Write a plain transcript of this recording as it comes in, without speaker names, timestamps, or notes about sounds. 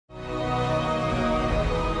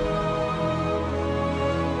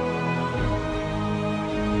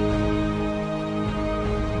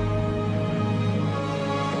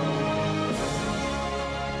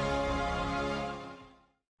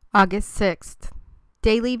August 6th,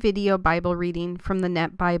 Daily Video Bible Reading from the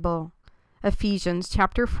Net Bible, Ephesians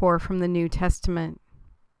chapter 4 from the New Testament.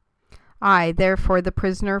 I, therefore, the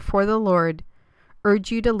prisoner for the Lord,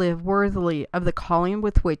 urge you to live worthily of the calling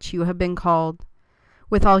with which you have been called,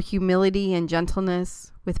 with all humility and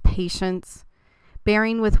gentleness, with patience,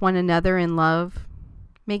 bearing with one another in love,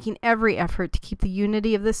 making every effort to keep the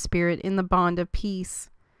unity of the Spirit in the bond of peace.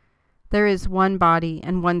 There is one body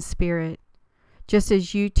and one Spirit, just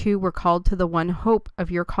as you too were called to the one hope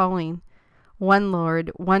of your calling, one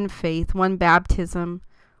Lord, one faith, one baptism,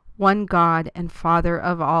 one God and Father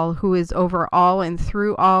of all, who is over all and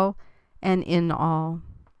through all and in all.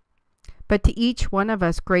 But to each one of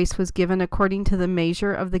us grace was given according to the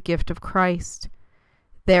measure of the gift of Christ.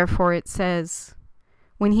 Therefore it says,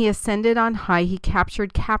 when he ascended on high, he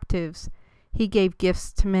captured captives, he gave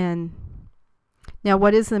gifts to men. Now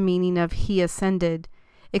what is the meaning of he ascended,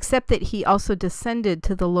 except that he also descended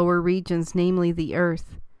to the lower regions, namely the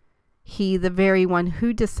earth? He, the very one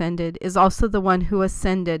who descended, is also the one who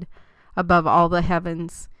ascended above all the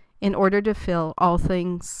heavens, in order to fill all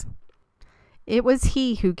things. It was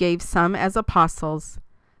he who gave some as apostles,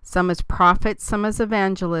 some as prophets, some as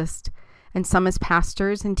evangelists, and some as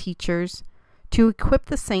pastors and teachers, to equip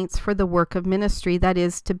the saints for the work of ministry, that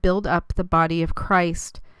is, to build up the body of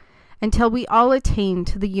Christ, until we all attain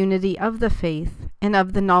to the unity of the faith and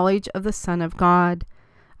of the knowledge of the Son of God,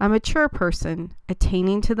 a mature person,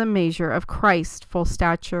 attaining to the measure of Christ's full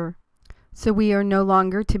stature. So we are no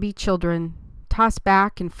longer to be children, tossed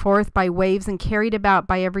back and forth by waves and carried about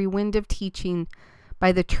by every wind of teaching,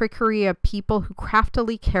 by the trickery of people who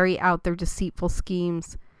craftily carry out their deceitful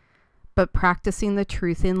schemes, but practicing the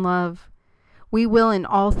truth in love. We will in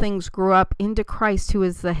all things grow up into Christ, who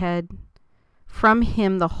is the head. From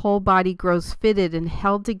him the whole body grows fitted and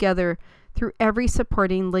held together through every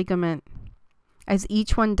supporting ligament. As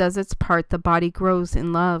each one does its part, the body grows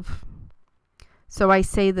in love. So I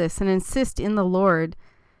say this and insist in the Lord,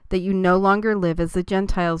 that you no longer live as the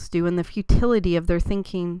Gentiles do in the futility of their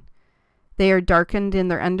thinking. They are darkened in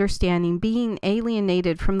their understanding, being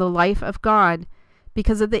alienated from the life of God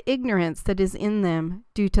because of the ignorance that is in them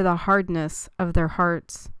due to the hardness of their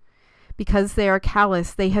hearts. Because they are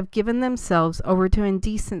callous, they have given themselves over to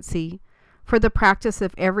indecency, for the practice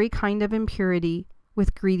of every kind of impurity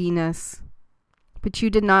with greediness. But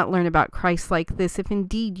you did not learn about Christ like this, if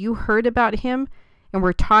indeed you heard about him and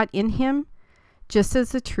were taught in him, just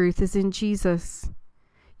as the truth is in Jesus.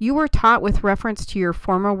 You were taught with reference to your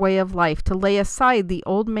former way of life to lay aside the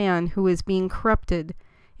old man who is being corrupted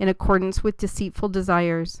in accordance with deceitful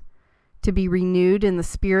desires, to be renewed in the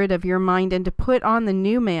spirit of your mind, and to put on the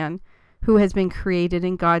new man, who has been created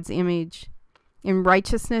in God's image, in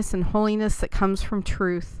righteousness and holiness that comes from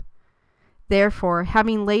truth. Therefore,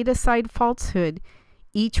 having laid aside falsehood,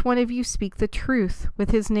 each one of you speak the truth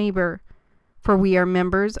with his neighbor, for we are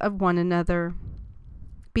members of one another.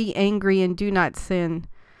 Be angry and do not sin.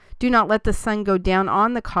 Do not let the sun go down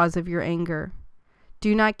on the cause of your anger.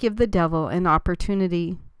 Do not give the devil an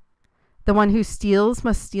opportunity. The one who steals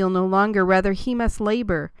must steal no longer, rather he must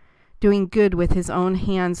labor, doing good with his own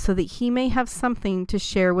hands, so that he may have something to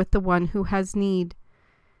share with the one who has need.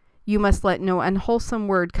 You must let no unwholesome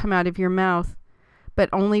word come out of your mouth, but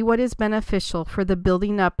only what is beneficial for the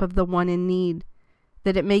building up of the one in need,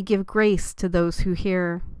 that it may give grace to those who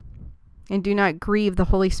hear. And do not grieve the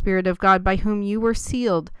Holy Spirit of God, by whom you were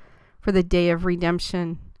sealed for the day of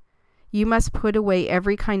redemption. You must put away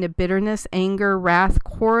every kind of bitterness, anger, wrath,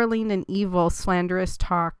 quarreling, and evil, slanderous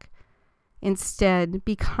talk. Instead,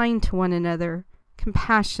 be kind to one another,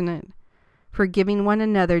 compassionate, forgiving one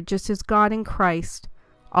another, just as God in Christ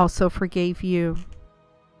also forgave you.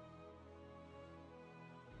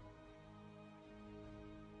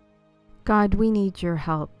 God, we need your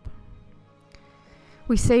help.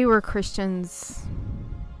 We say we're Christians,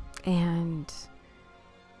 and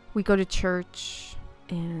we go to church,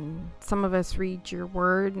 and some of us read your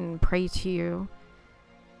word and pray to you.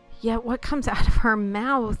 Yet what comes out of our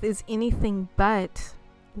mouth is anything but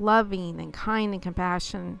loving and kind and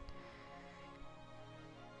compassion.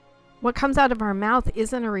 What comes out of our mouth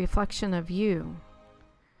isn't a reflection of you.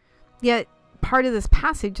 Yet part of this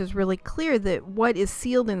passage is really clear that what is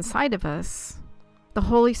sealed inside of us, the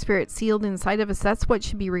Holy Spirit sealed inside of us, that's what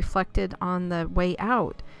should be reflected on the way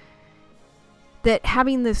out. That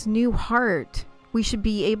having this new heart, we should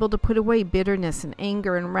be able to put away bitterness and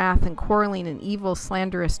anger and wrath and quarreling and evil,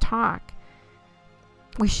 slanderous talk.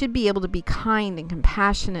 We should be able to be kind and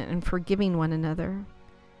compassionate and forgiving one another.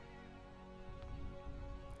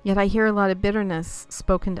 Yet I hear a lot of bitterness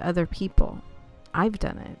spoken to other people. I've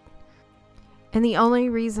done it. And the only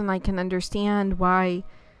reason I can understand why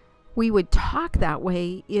we would talk that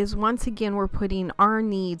way is, once again, we're putting our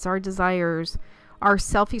needs, our desires, our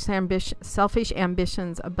selfish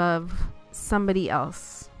ambitions above somebody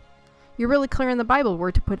else. You're really clear in the Bible.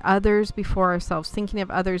 We're to put others before ourselves. Thinking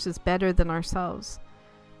of others is better than ourselves.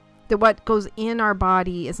 That what goes in our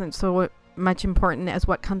body isn't so much important as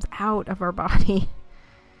what comes out of our body.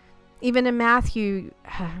 Even in Matthew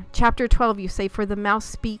chapter 12, you say, "For the mouth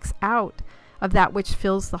speaks out of that which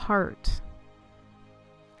fills the heart."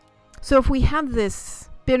 So if we have this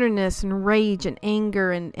bitterness and rage and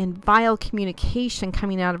anger and vile communication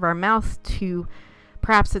coming out of our mouth to,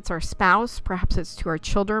 perhaps it's our spouse, perhaps it's to our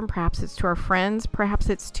children, perhaps it's to our friends, perhaps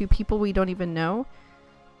it's to people we don't even know,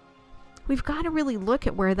 we've got to really look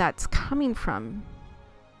at where that's coming from.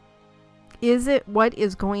 Is it what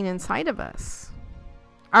is going inside of us?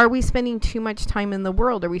 Are we spending too much time in the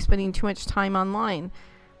world? Are we spending too much time online?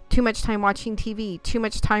 Too much time watching TV? Too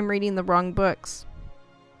much time reading the wrong books?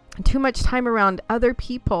 Too much time around other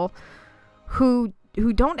people who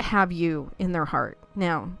don't have you in their heart?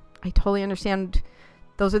 Now, I totally understand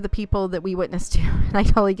those are the people that we witness to, and I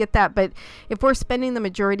totally get that. But if we're spending the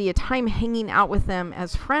majority of time hanging out with them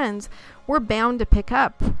as friends, we're bound to pick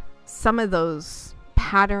up some of those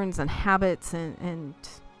patterns and habits and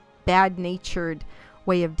bad-natured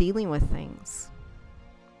way of dealing with things.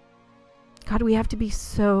 God, we have to be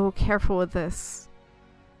so careful with this.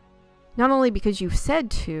 Not only because you've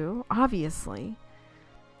said to, obviously,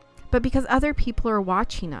 but because other people are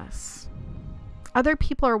watching us. Other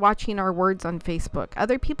people are watching our words on Facebook.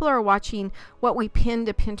 Other people are watching what we pin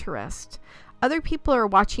to Pinterest. Other people are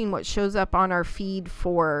watching what shows up on our feed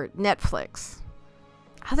for Netflix.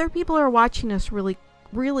 Other people are watching us really,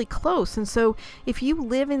 really close. And so if you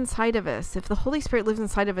live inside of us, if the Holy Spirit lives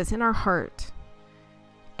inside of us in our heart,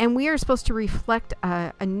 and we are supposed to reflect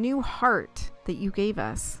a new heart that you gave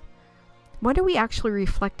us, what are we actually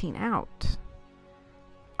reflecting out?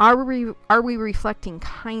 Are we reflecting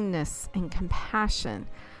kindness and compassion?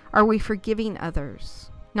 Are we forgiving others?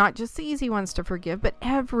 Not just the easy ones to forgive, but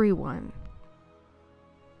everyone.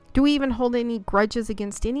 Do we even hold any grudges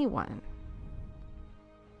against anyone?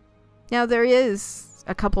 Now, there is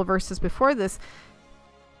a couple of verses before this,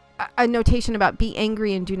 a notation about be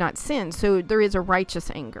angry and do not sin. So there is a righteous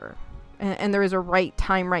anger, and there is a right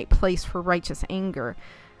time, right place for righteous anger.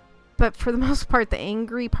 But for the most part, the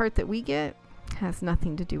angry part that we get has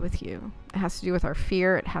nothing to do with you. It has to do with our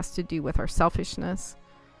fear. It has to do with our selfishness.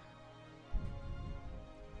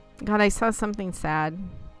 God, I saw something sad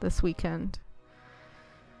this weekend.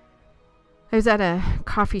 I was at a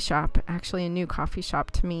coffee shop, actually a new coffee shop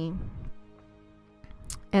to me.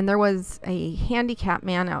 And there was a handicapped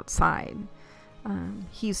man outside.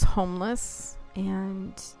 He's homeless,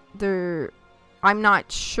 and I'm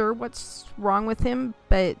not sure what's wrong with him,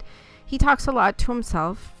 but he talks a lot to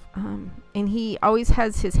himself. And he always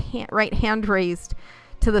has his right hand raised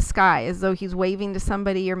to the sky as though he's waving to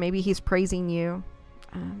somebody, or maybe he's praising you.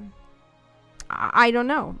 I don't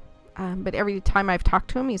know. But every time I've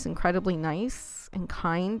talked to him, he's incredibly nice and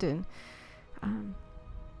kind. And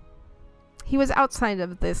he was outside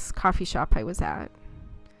of this coffee shop I was at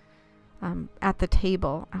the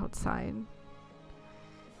table outside.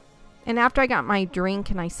 And after I got my drink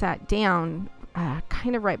and I sat down,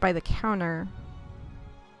 kind of right by the counter,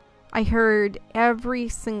 I heard every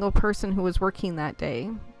single person who was working that day,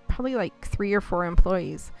 probably like 3 or 4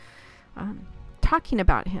 employees, talking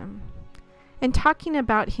about him. And talking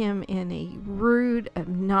about him in a rude,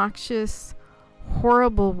 obnoxious,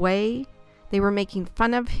 horrible way. They were making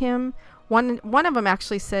fun of him. One of them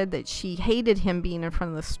actually said that she hated him being in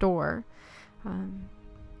front of the store. And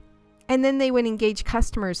then they would engage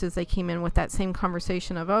customers as they came in with that same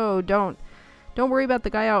conversation of, oh, don't worry about the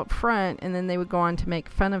guy out front. And then they would go on to make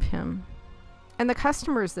fun of him. And the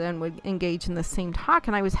customers then would engage in the same talk.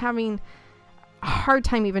 And I was having a hard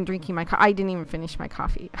time even drinking my coffee. I didn't even finish my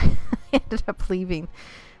coffee. I ended up leaving.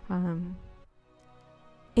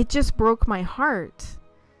 It just broke my heart.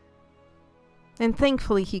 And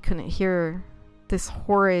thankfully he couldn't hear this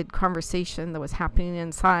horrid conversation that was happening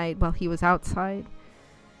inside while he was outside.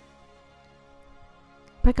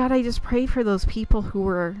 But God, I just pray for those people who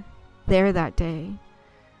were there that day,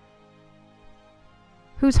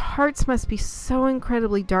 whose hearts must be so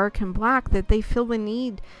incredibly dark and black that they feel the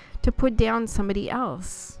need to put down somebody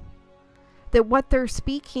else. That what they're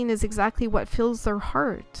speaking is exactly what fills their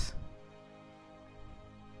heart.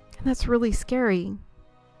 And that's really scary,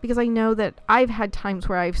 because I know that I've had times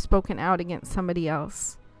where I've spoken out against somebody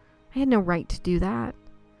else. I had no right to do that.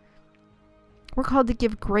 We're called to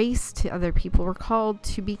give grace to other people. We're called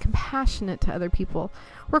to be compassionate to other people.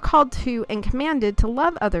 We're called to and commanded to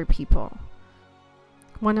love other people.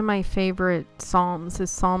 One of my favorite Psalms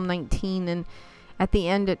is Psalm 19, and at the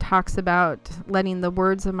end it talks about letting the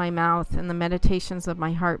words of my mouth and the meditations of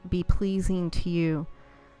my heart be pleasing to you,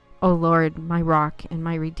 O Lord, my rock and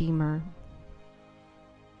my redeemer.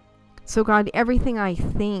 So God, everything I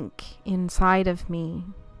think inside of me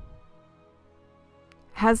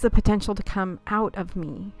has the potential to come out of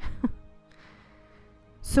me.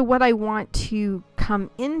 So what I want to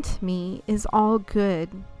come into me is all good.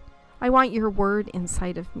 I want your word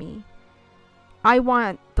inside of me. I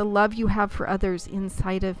want the love you have for others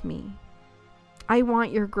inside of me. I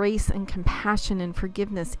want your grace and compassion and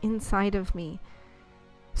forgiveness inside of me.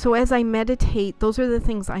 So as I meditate, those are the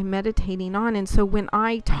things I'm meditating on. And so when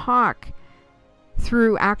I talk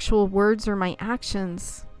through actual words or my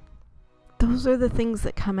actions, those are the things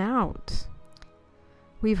that come out.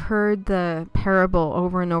 We've heard the parable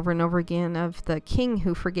over and over and over again of the king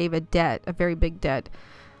who forgave a debt, a very big debt,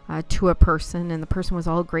 to a person, and the person was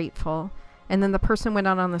all grateful. And then the person went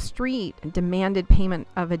out on the street and demanded payment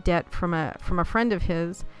of a debt from a friend of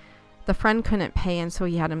his. The friend couldn't pay, and so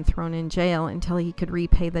he had him thrown in jail until he could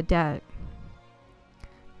repay the debt.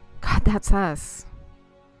 God, that's us.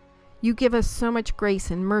 You give us so much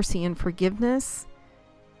grace and mercy and forgiveness,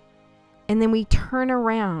 and then we turn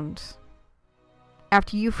around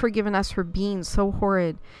after you've forgiven us for being so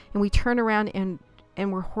horrid, and we turn around and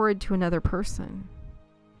we're horrid to another person.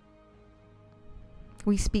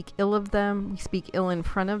 We speak ill of them. We speak ill in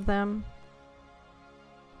front of them.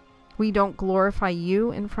 We don't glorify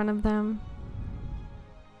you in front of them.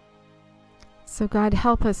 So God,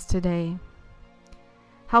 help us today.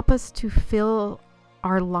 Help us to fill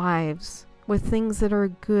our lives with things that are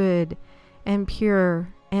good and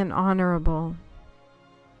pure and honorable,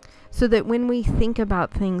 so that when we think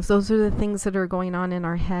about things, those are the things that are going on in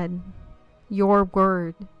our head. Your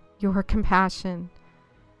word, your compassion,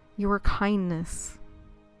 your kindness.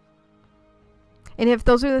 And if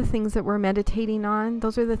those are the things that we're meditating on,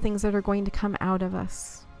 those are the things that are going to come out of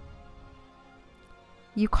us.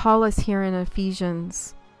 You call us here in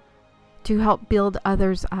Ephesians to help build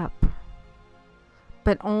others up,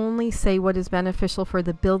 but only say what is beneficial for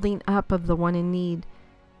the building up of the one in need,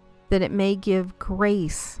 that it may give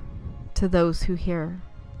grace to those who hear.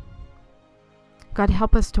 God,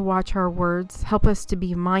 help us to watch our words. Help us to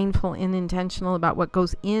be mindful and intentional about what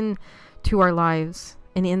goes into our lives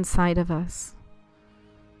and inside of us.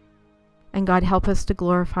 And God, help us to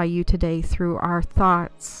glorify you today through our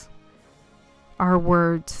thoughts, our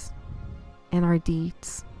words, and our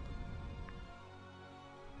deeds.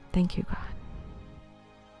 Thank you, God.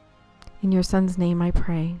 In your Son's name I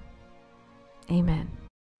pray. Amen.